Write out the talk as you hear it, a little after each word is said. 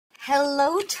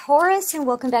Hello Taurus, and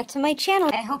welcome back to my channel.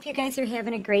 I hope you guys are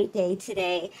having a great day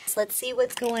today. So let's see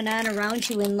what's going on around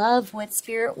you in love, what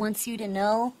Spirit wants you to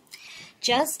know.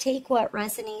 Just take what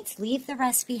resonates, leave the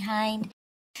rest behind.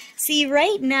 See,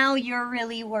 right now you're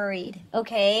really worried,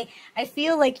 okay? I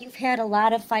feel like you've had a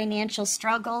lot of financial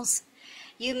struggles.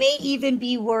 You may even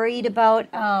be worried about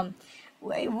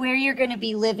where you're going to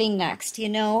be living next,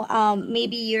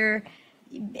 maybe you're...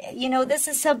 this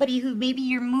is somebody who maybe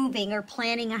you're moving or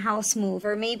planning a house move,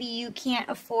 or maybe you can't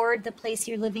afford the place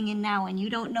you're living in now and you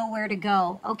don't know where to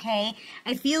go, okay?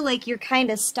 I feel like you're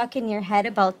kind of stuck in your head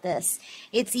about this.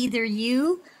 It's either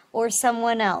you or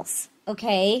someone else,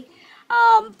 okay?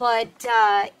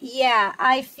 Yeah,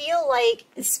 I feel like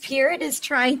Spirit is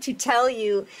trying to tell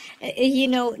you,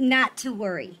 not to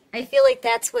worry. I feel like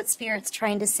that's what Spirit's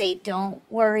trying to say. Don't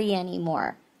worry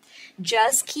anymore.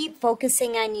 Just keep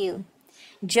focusing on you.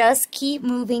 Just keep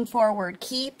moving forward.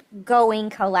 Keep going,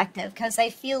 collective, because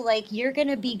I feel like you're going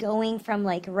to be going from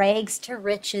like rags to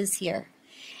riches here.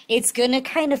 It's going to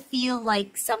kind of feel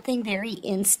like something very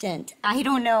instant. I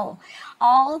don't know.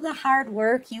 All the hard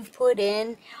work you've put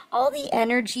in, all the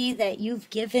energy that you've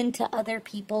given to other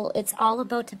people, it's all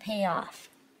about to pay off.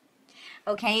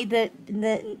 Okay,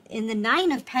 in the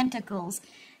Nine of Pentacles,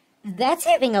 that's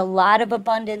having a lot of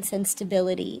abundance and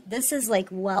stability. This is like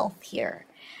wealth here.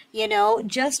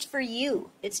 Just for you.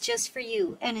 It's just for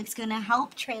you. And it's going to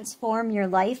help transform your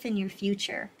life and your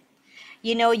future.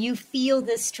 You feel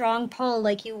this strong pull,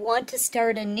 like you want to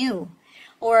start anew.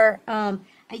 Or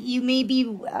you may be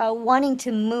wanting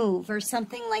to move or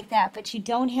something like that, but you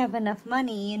don't have enough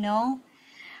money, you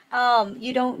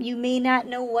may not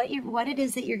know what it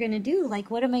is that you're going to do.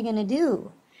 Like, what am I going to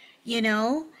do?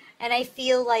 And I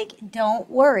feel like, don't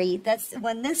worry. That's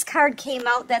when this card came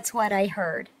out, that's what I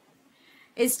heard.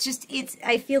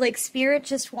 I feel like Spirit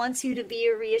just wants you to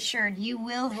be reassured. You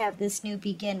will have this new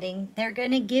beginning. They're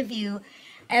going to give you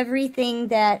everything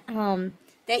that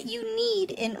that you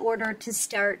need in order to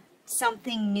start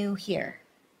something new here.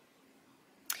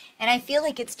 And I feel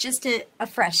like it's just a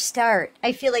fresh start.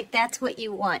 I feel like that's what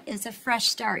you want, is a fresh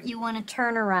start. You want a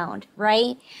turnaround,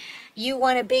 right? You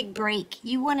want a big break.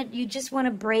 You just want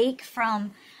to break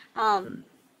from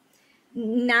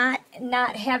not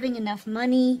having enough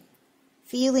money,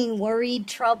 feeling worried,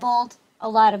 troubled, a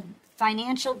lot of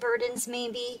financial burdens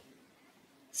maybe,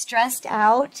 stressed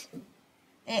out.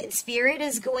 Spirit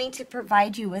is going to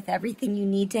provide you with everything you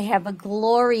need to have a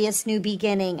glorious new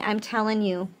beginning. I'm telling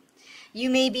you. You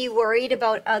may be worried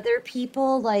about other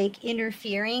people like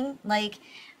interfering, like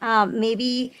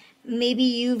maybe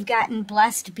you've gotten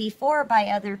blessed before by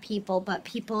other people, but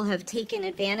people have taken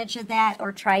advantage of that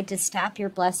or tried to stop your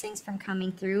blessings from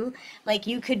coming through. Like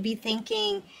you could be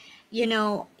thinking,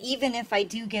 even if I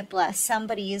do get blessed,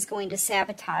 somebody is going to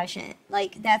sabotage it.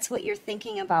 Like, that's what you're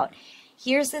thinking about.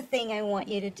 Here's the thing I want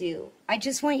you to do. I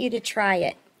just want you to try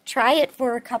it. Try it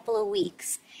for a couple of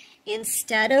weeks.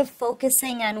 Instead of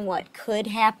focusing on what could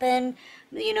happen,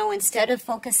 instead of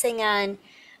focusing on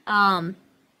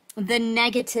the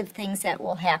negative things that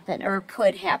will happen or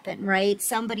could happen, right?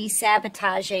 Somebody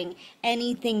sabotaging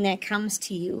anything that comes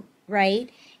to you, right?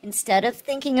 Instead of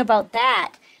thinking about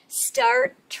that,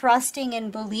 start trusting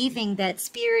and believing that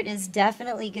Spirit is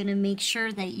definitely going to make sure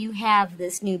that you have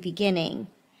this new beginning.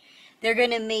 They're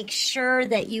going to make sure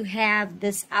that you have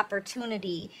this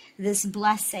opportunity, this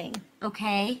blessing,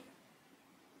 okay?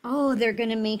 Oh, they're going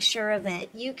to make sure of it.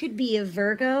 You could be a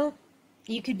Virgo.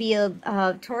 You could be a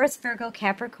Taurus, Virgo,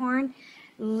 Capricorn,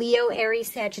 Leo,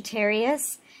 Aries,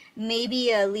 Sagittarius,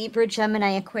 maybe a Libra,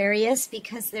 Gemini, Aquarius,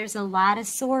 because there's a lot of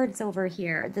swords over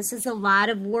here. This is a lot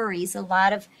of worries, a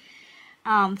lot of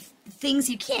things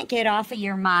you can't get off of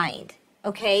your mind,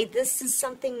 okay? This is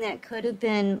something that could have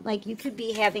been, like, you could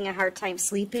be having a hard time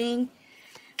sleeping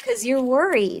because you're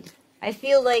worried. I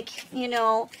feel like,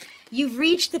 you've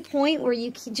reached the point where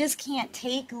you just can't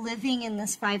take living in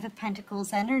this Five of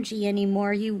Pentacles energy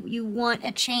anymore. You want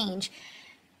a change.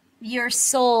 Your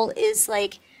soul is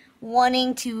like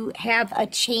wanting to have a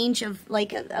change of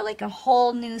like a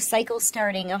whole new cycle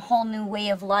starting, a whole new way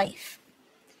of life.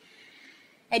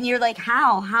 And you're like,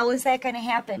 how is that going to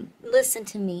happen? Listen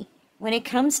to me. When it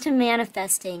comes to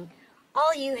manifesting,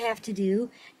 all you have to do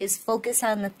is focus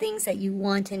on the things that you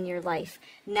want in your life,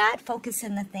 not focus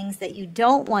on the things that you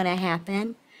don't want to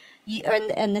happen,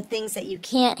 and the things that you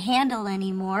can't handle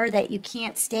anymore, that you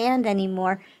can't stand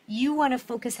anymore. You want to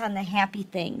focus on the happy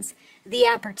things, the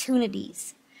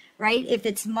opportunities, right? If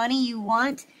it's money you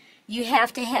want, you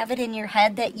have to have it in your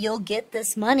head that you'll get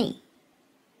this money,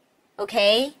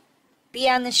 okay?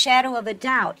 Beyond the shadow of a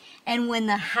doubt. And when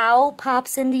the how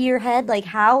pops into your head, like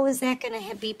how is that going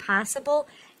to be possible?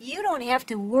 You don't have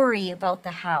to worry about the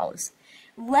hows.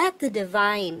 Let the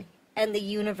divine and the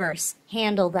universe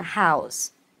handle the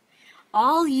hows.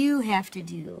 All you have to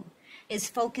do is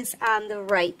focus on the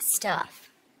right stuff.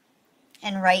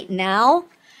 And right now,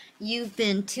 you've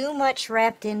been too much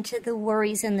wrapped into the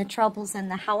worries and the troubles and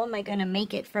the how am I going to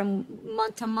make it from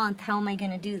month to month? How am I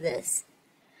going to do this?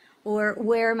 Or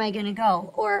where am I going to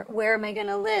go? Or where am I going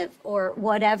to live? Or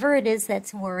whatever it is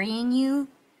that's worrying you.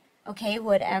 Okay,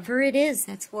 whatever it is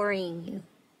that's worrying you.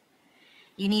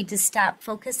 You need to stop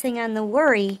focusing on the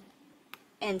worry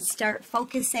and start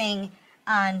focusing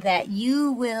on that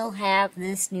you will have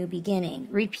this new beginning.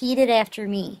 Repeat it after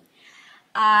me.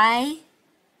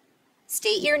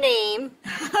 State your name,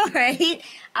 all right?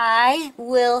 I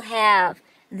will have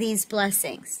these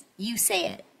blessings. You say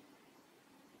it.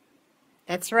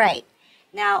 That's right.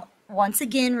 Now, once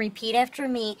again, repeat after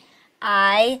me.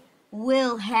 I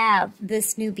will have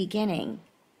this new beginning.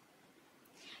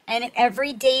 And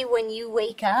every day when you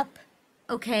wake up,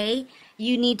 okay,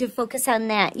 you need to focus on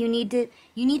that. You need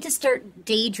to start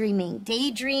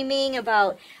daydreaming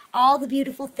about all the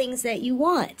beautiful things that you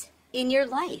want in your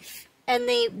life. And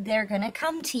they're going to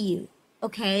come to you,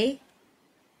 okay?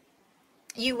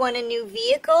 You want a new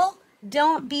vehicle?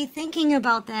 Don't be thinking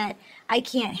about that. I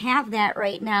can't have that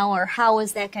right now, or how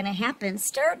is that going to happen?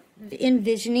 Start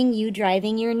envisioning you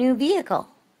driving your new vehicle.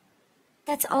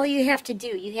 That's all you have to do.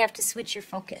 You have to switch your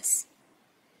focus.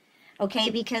 Okay,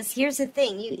 because here's the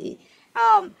thing.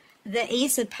 The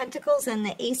Ace of Pentacles and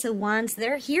the Ace of Wands,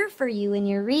 they're here for you in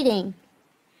your reading.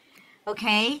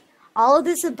 Okay? All of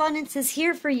this abundance is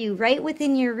here for you, right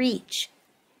within your reach.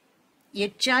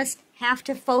 You just have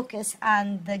to focus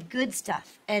on the good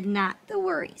stuff and not the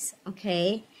worries,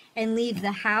 okay? And leave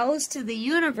the hows to the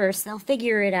universe. They'll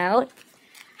figure it out.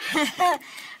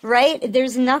 Right?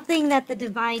 There's nothing that the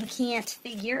divine can't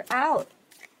figure out.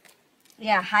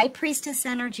 Yeah, High Priestess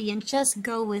energy, and just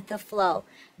go with the flow.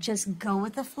 Just go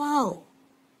with the flow.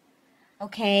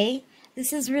 Okay?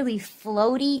 This is really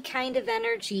floaty kind of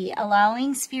energy,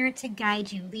 allowing Spirit to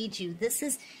guide you, lead you. This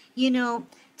is,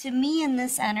 to me in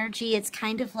this energy, it's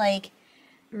kind of like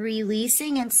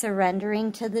releasing and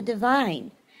surrendering to the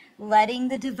divine. Letting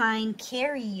the divine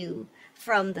carry you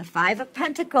from the Five of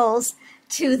Pentacles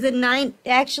to the 9,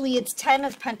 actually it's 10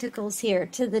 of Pentacles here,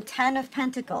 to the 10 of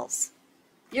Pentacles.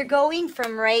 You're going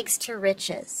from rags to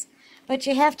riches, but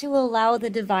you have to allow the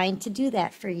divine to do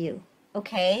that for you,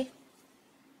 okay?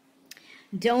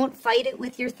 Don't fight it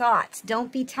with your thoughts.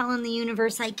 Don't be telling the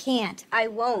universe, I can't, I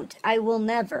won't, I will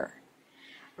never,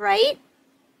 right?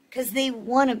 Because they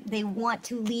want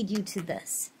to lead you to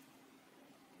this,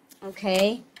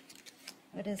 okay?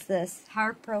 What is this?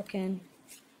 Heartbroken.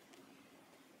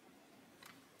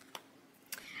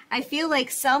 I feel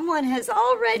like someone has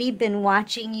already been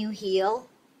watching you heal.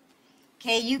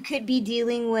 Okay, you could be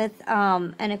dealing with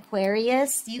an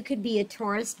Aquarius. You could be a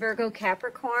Taurus, Virgo,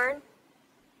 Capricorn.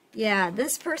 Yeah,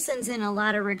 this person's in a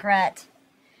lot of regret.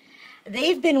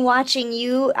 They've been watching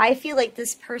you. I feel like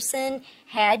this person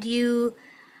had you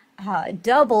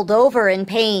doubled over in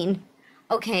pain.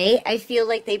 Okay, I feel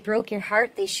like they broke your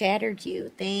heart. They shattered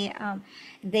you.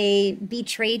 They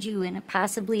betrayed you in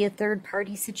possibly a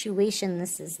third-party situation.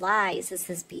 This is lies. This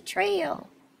is betrayal.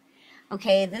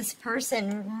 Okay, this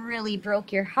person really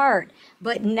broke your heart,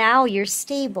 but now you're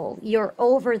stable. You're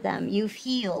over them. You've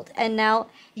healed, and now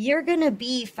you're going to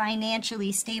be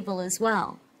financially stable as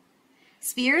well.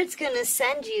 Spirit's going to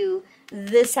send you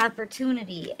this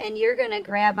opportunity, and you're going to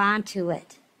grab onto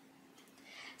it.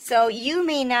 So you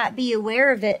may not be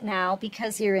aware of it now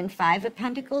because you're in Five of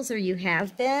Pentacles, or you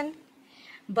have been.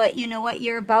 But you know what?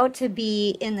 You're about to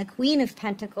be in the Queen of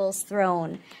Pentacles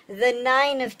throne. The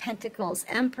Nine of Pentacles,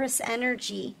 Empress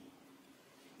energy.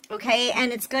 Okay?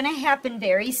 And it's going to happen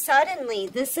very suddenly.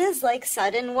 This is like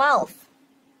sudden wealth.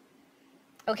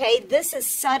 Okay? This is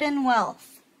sudden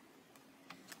wealth.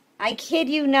 I kid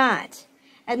you not.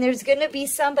 And there's going to be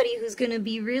somebody who's going to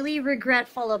be really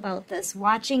regretful about this,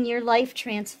 watching your life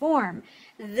transform.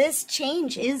 This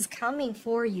change is coming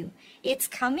for you. It's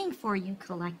coming for you,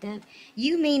 collective.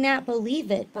 You may not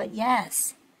believe it, but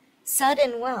yes,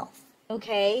 sudden wealth,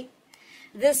 okay?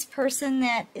 This person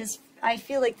that is, I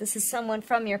feel like this is someone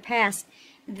from your past,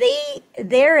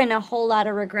 they're in a whole lot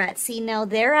of regret. See, now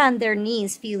they're on their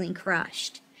knees feeling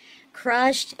crushed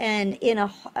and in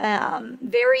a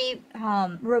very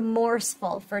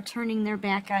remorseful for turning their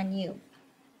back on you.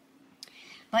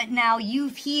 But now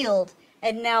you've healed,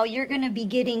 and now you're going to be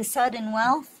getting sudden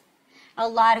wealth, a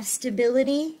lot of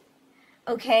stability,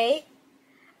 okay?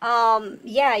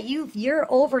 Yeah, you're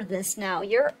over this now.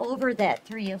 You're over that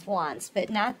Three of Wands,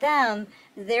 but not them.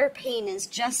 Their pain is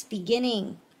just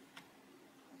beginning.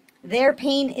 Their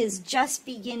pain is just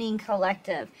beginning,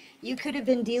 collective. You could have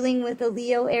been dealing with a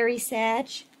Leo, Aries, Sag.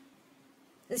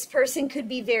 This person could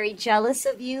be very jealous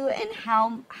of you and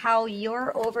how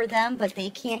you're over them, but they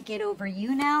can't get over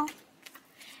you now.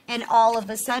 And all of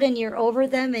a sudden you're over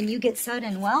them and you get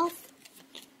sudden wealth.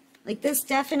 Like, this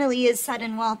definitely is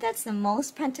sudden wealth. That's the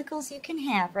most pentacles you can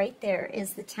have right there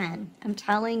is the 10. I'm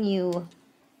telling you.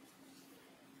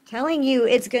 Telling you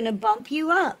it's going to bump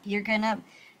you up. You're going to...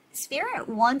 Spirit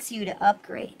wants you to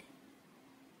upgrade.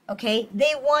 Okay?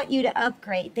 They want you to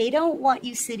upgrade. They don't want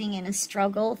you sitting in a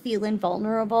struggle, feeling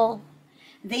vulnerable.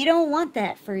 They don't want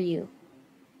that for you.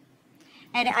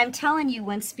 And I'm telling you,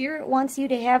 when Spirit wants you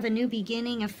to have a new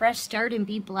beginning, a fresh start, and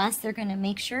be blessed, they're going to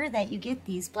make sure that you get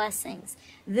these blessings.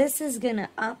 This is going to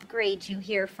upgrade you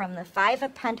here from the 5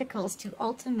 of Pentacles to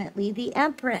ultimately the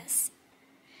Empress.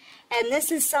 And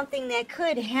this is something that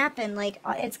could happen, like,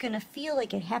 it's going to feel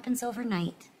like it happens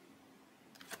overnight.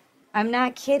 I'm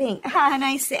not kidding. And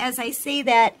as I say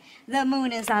that, the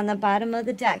moon is on the bottom of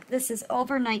the deck. This is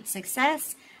overnight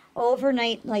success,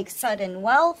 overnight, like, sudden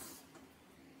wealth.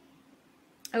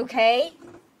 Okay?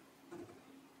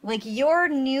 Like, your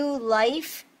new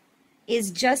life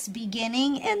is just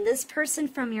beginning, and this person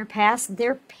from your past,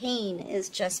 their pain is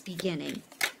just beginning.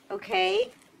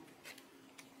 Okay?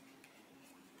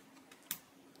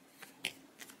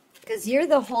 Because you're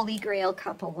the Holy Grail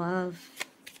cup of love.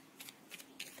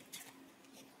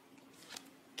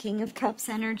 King of Cups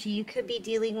energy. You could be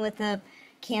dealing with a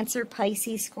Cancer,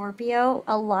 Pisces, Scorpio.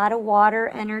 A lot of water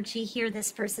energy here.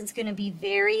 This person's going to be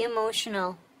very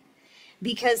emotional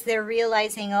because they're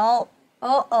realizing, oh,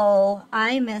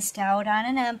 I missed out on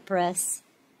an Empress.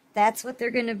 That's what they're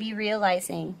going to be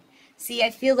realizing. See, I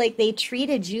feel like they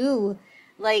treated you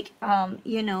like,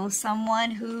 you know, someone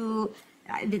who,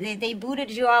 they booted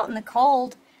you out in the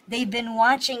cold. They've been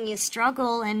watching you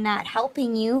struggle and not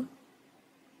helping you.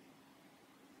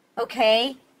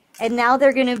 Okay? And now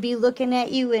they're going to be looking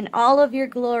at you in all of your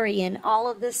glory and all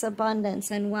of this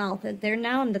abundance and wealth. They're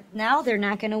now they're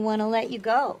not going to want to let you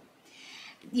go.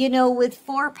 You know, with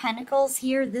 4 Pentacles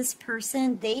here, this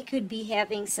person, they could be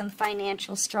having some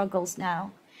financial struggles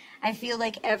now. I feel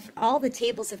like all the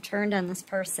tables have turned on this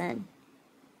person.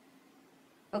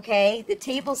 Okay? The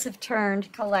tables have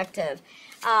turned, collective.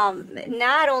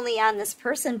 Not only on this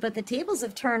person, but the tables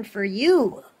have turned for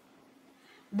you.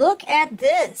 Look at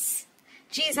this.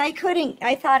 Geez, I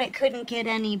thought it couldn't get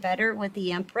any better with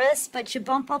the Empress, but you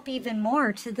bump up even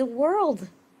more to the World.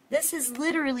 This is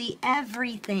literally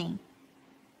everything.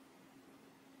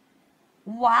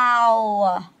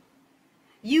 Wow.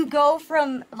 You go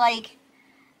from, like,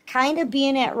 kind of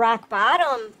being at rock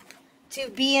bottom to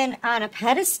being on a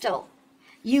pedestal.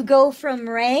 You go from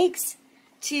rags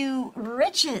to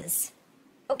riches.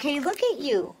 Okay, look at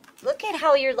you. Look at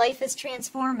how your life is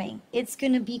transforming. It's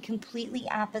going to be completely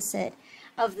opposite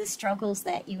of the struggles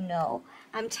that you know.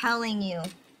 I'm telling you.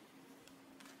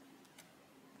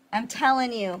 I'm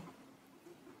telling you.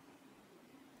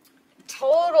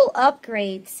 Total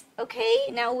upgrades. Okay,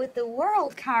 now with the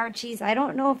World card, geez, I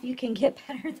don't know if you can get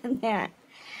better than that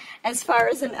as far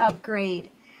as an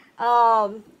upgrade.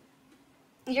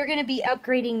 You're going to be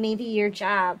upgrading maybe your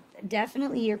job,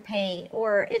 definitely your pay,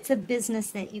 or it's a business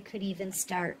that you could even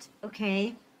start,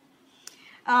 okay?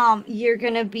 You're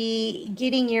going to be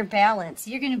getting your balance.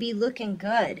 You're going to be looking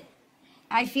good.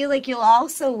 I feel like you'll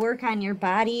also work on your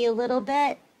body a little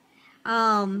bit.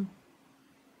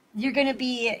 You're going to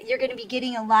be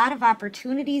getting a lot of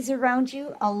opportunities around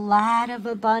you, a lot of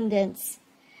abundance,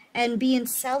 and being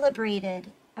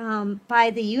celebrated by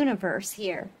the universe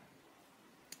here.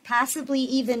 Possibly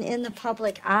even in the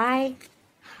public eye.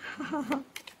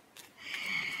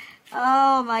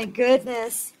 Oh my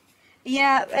goodness.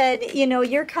 Yeah, and you know,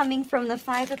 you're coming from the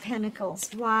 5 of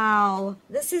Pentacles. Wow.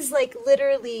 This is like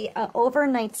literally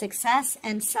overnight success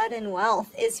and sudden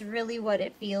wealth is really what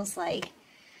it feels like.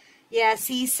 Yeah,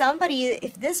 see, somebody,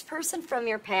 if this person from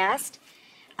your past,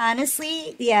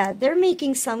 honestly, yeah, they're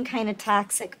making some kind of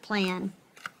toxic plan.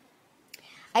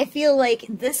 I feel like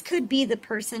this could be the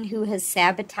person who has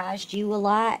sabotaged you a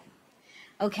lot.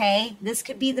 Okay? This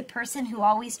could be the person who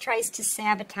always tries to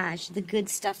sabotage the good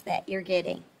stuff that you're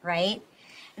getting, right?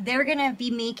 They're going to be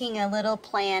making a little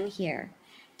plan here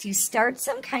to start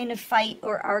some kind of fight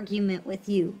or argument with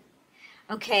you.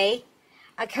 Okay?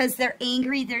 Because they're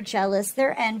angry, they're jealous,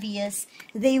 they're envious.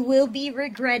 They will be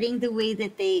regretting the way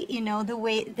that they, you know,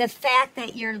 the fact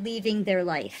that you're leaving their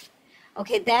life.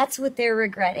 Okay, that's what they're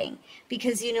regretting.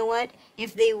 Because you know what?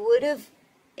 If they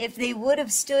would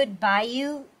have stood by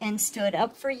you and stood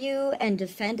up for you and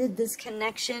defended this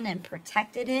connection and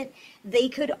protected it, they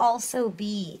could also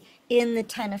be in the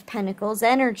Ten of Pentacles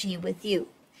energy with you.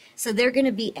 So they're going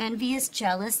to be envious,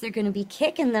 jealous. They're going to be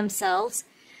kicking themselves.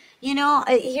 You know,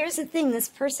 here's the thing. This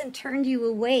person turned you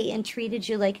away and treated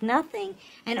you like nothing.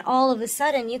 And all of a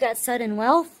sudden, you got sudden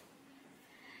wealth.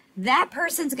 That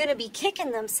person's going to be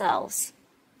kicking themselves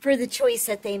for the choice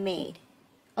that they made.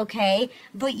 Okay?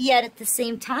 But yet, at the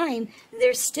same time,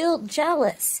 they're still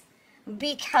jealous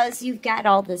because you've got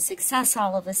all the success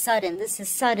all of a sudden. This is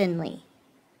suddenly.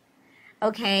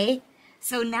 Okay?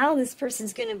 So now this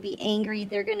person's going to be angry,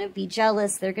 they're going to be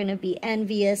jealous, they're going to be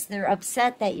envious, they're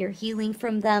upset that you're healing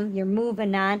from them, you're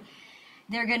moving on.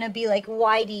 They're going to be like,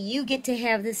 why do you get to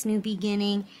have this new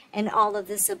beginning and all of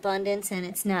this abundance and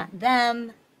it's not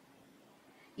them?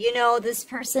 You know, this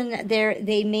person,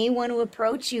 they may want to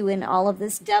approach you in all of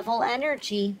this devil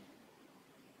energy.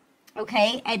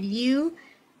 Okay? And you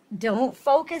don't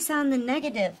focus on the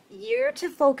negative. You're to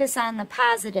focus on the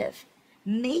positive.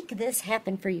 Make this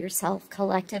happen for yourself,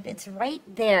 collective. It's right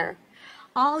there.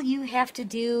 All you have to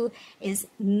do is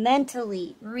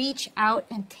mentally reach out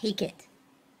and take it.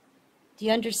 Do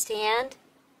you understand?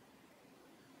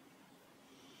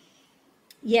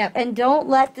 Yeah, and don't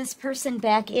let this person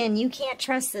back in. You can't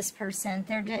trust this person.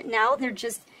 They're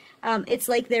just, it's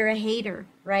like they're a hater,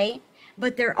 right?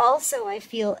 But they're also, I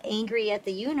feel, angry at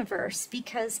the universe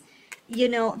because, you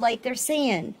know, like they're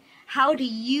saying, how do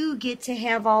you get to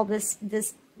have all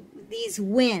these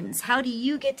wins? How do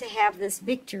you get to have this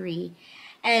victory?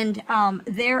 And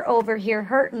they're over here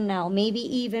hurting now, maybe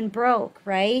even broke,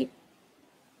 right?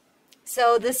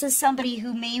 So this is somebody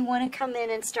who may want to come in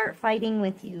and start fighting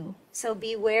with you. So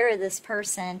beware of this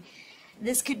person.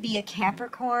 This could be a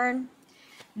Capricorn,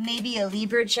 maybe a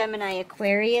Libra, Gemini,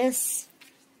 Aquarius,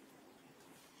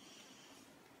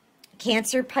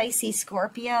 Cancer, Pisces,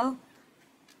 Scorpio.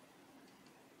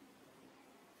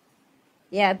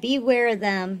 Yeah, beware of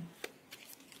them.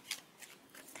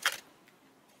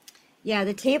 Yeah,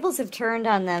 the tables have turned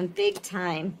on them big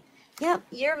time. Yep,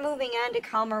 you're moving on to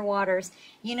calmer waters.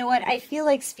 You know what? I feel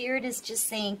like Spirit is just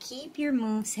saying, keep your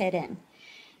moves hidden.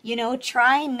 You know,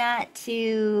 try not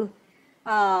to,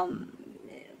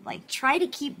 try to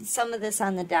keep some of this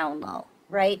on the down low,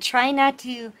 right? Try not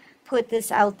to put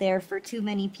this out there for too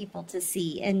many people to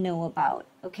see and know about,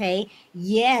 okay?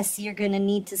 Yes, you're going to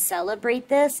need to celebrate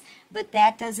this, but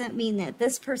that doesn't mean that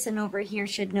this person over here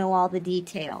should know all the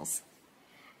details.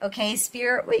 Okay,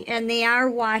 Spirit, and they are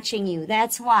watching you.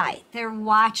 That's why. They're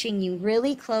watching you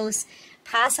really close,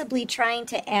 possibly trying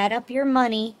to add up your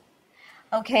money,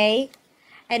 okay?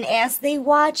 And as they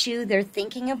watch you, they're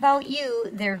thinking about you.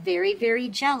 They're very, very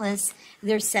jealous.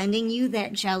 They're sending you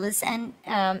that jealous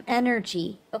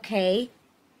energy, okay?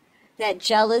 That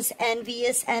jealous,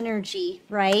 envious energy,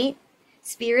 right?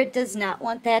 Spirit does not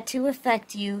want that to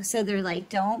affect you. So they're like,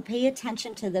 don't pay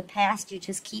attention to the past. You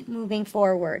just keep moving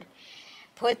forward.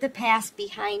 Put the past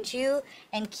behind you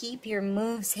and keep your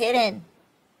moves hidden.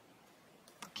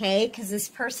 Okay? Because this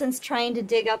person's trying to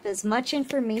dig up as much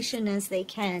information as they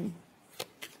can.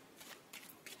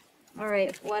 All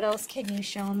right, what else can you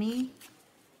show me?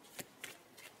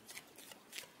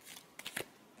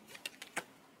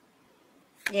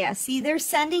 Yeah, see, they're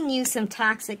sending you some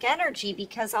toxic energy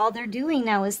because all they're doing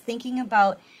now is thinking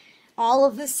about all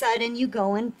of a sudden you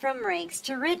going from rags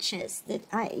to riches.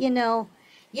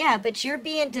 Yeah, but you're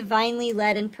being divinely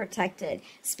led and protected.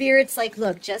 Spirit's like,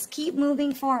 look, just keep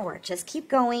moving forward. Just keep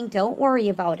going. Don't worry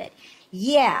about it.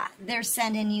 Yeah, they're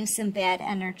sending you some bad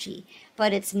energy,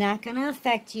 but it's not going to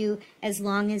affect you as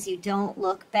long as you don't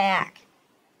look back.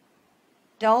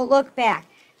 Don't look back.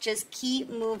 Just keep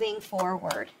moving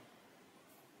forward.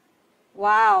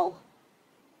 Wow.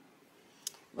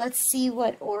 Let's see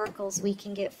what oracles we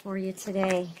can get for you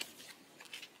today.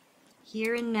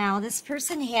 Here and now, this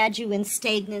person had you in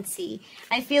stagnancy.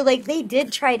 I feel like they did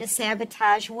try to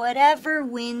sabotage whatever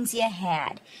wins you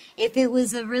had. If it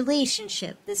was a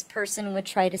relationship, this person would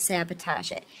try to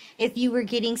sabotage it. If you were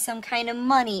getting some kind of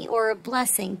money or a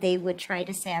blessing, they would try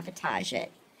to sabotage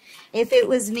it. If it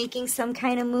was making some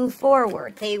kind of move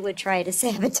forward, they would try to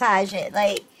sabotage it.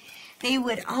 Like, they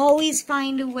would always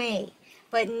find a way,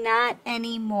 but not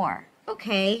anymore,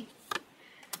 okay?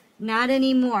 Not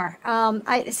anymore.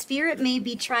 Spirit may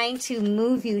be trying to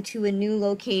move you to a new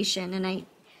location, and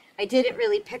I didn't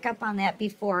really pick up on that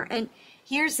before. And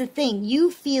here's the thing,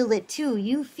 you feel it too.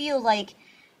 You feel like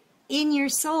in your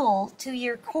soul, to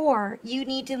your core, you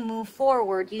need to move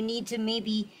forward. You need to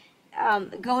maybe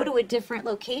go to a different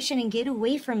location and get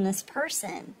away from this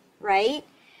person, right?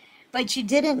 But you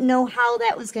didn't know how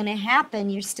that was going to happen.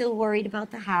 You're still worried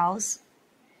about the house.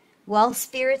 Well,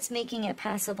 Spirit's making it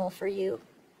possible for you.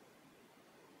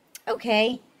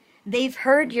 Okay, They've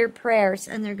heard your prayers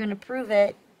and they're going to prove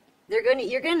it.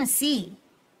 You're going to see.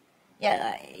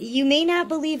 Yeah, you may not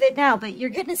believe it now, but you're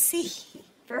going to see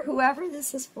for whoever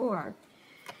this is for.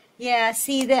 Yeah,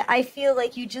 see that I feel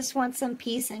like you just want some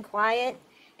peace and quiet,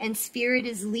 and Spirit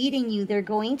is leading you. They're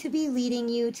going to be leading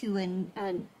you to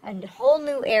a whole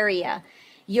new area.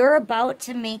 You're about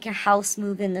to make a house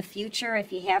move in the future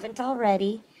if you haven't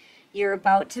already. You're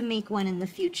about to make one in the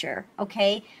future,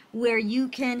 okay? Where you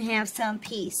can have some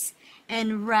peace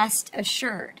and rest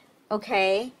assured,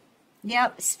 okay?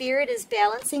 Yep, Spirit is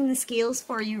balancing the scales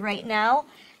for you right now.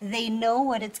 They know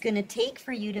what it's going to take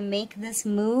for you to make this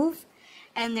move,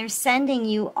 and they're sending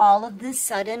you all of this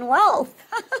sudden wealth.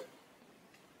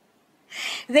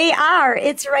 They are.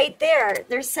 It's right there.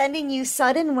 They're sending you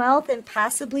sudden wealth and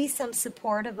possibly some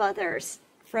support of others,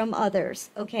 from others,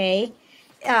 okay?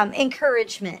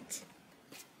 Encouragement.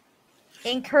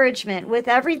 Encouragement. With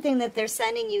everything that they're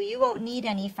sending you, you won't need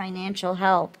any financial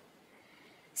help.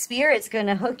 Spirit's going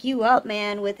to hook you up,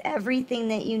 man, with everything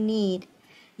that you need.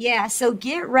 Yeah, so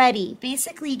get ready.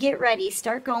 Basically, get ready.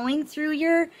 Start going through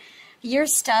your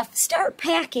stuff. Start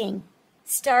packing.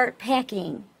 Start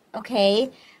packing,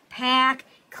 okay? Pack,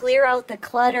 clear out the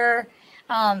clutter,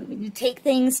 take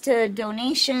things to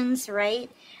donations,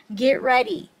 right? Get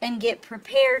ready and get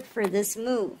prepared for this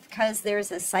move, because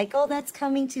there's a cycle that's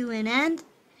coming to an end.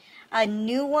 A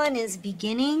new one is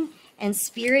beginning, and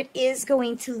Spirit is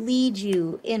going to lead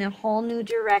you in a whole new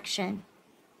direction.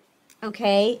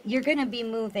 Okay? You're going to be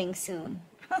moving soon.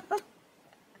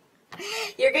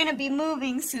 You're going to be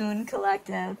moving soon,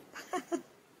 collective.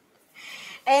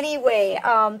 Anyway,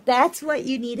 that's what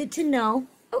you needed to know.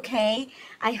 Okay,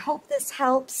 I hope this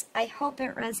helps. I hope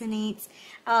it resonates.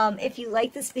 If you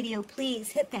like this video,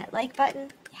 please hit that like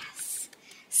button. Yes.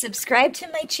 Subscribe to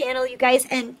my channel, you guys.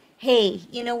 And hey,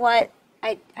 you know what?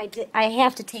 I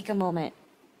have to take a moment.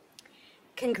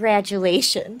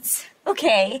 Congratulations.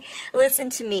 Okay, listen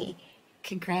to me.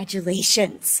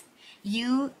 Congratulations.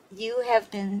 You have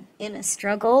been in a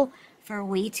struggle for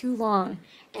way too long,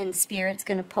 and Spirit's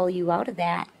going to pull you out of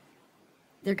that.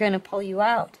 They're going to pull you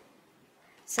out.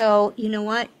 So, you know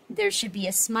what? There should be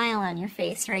a smile on your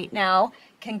face right now.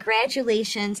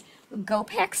 Congratulations. Go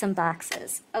pack some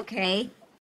boxes, okay?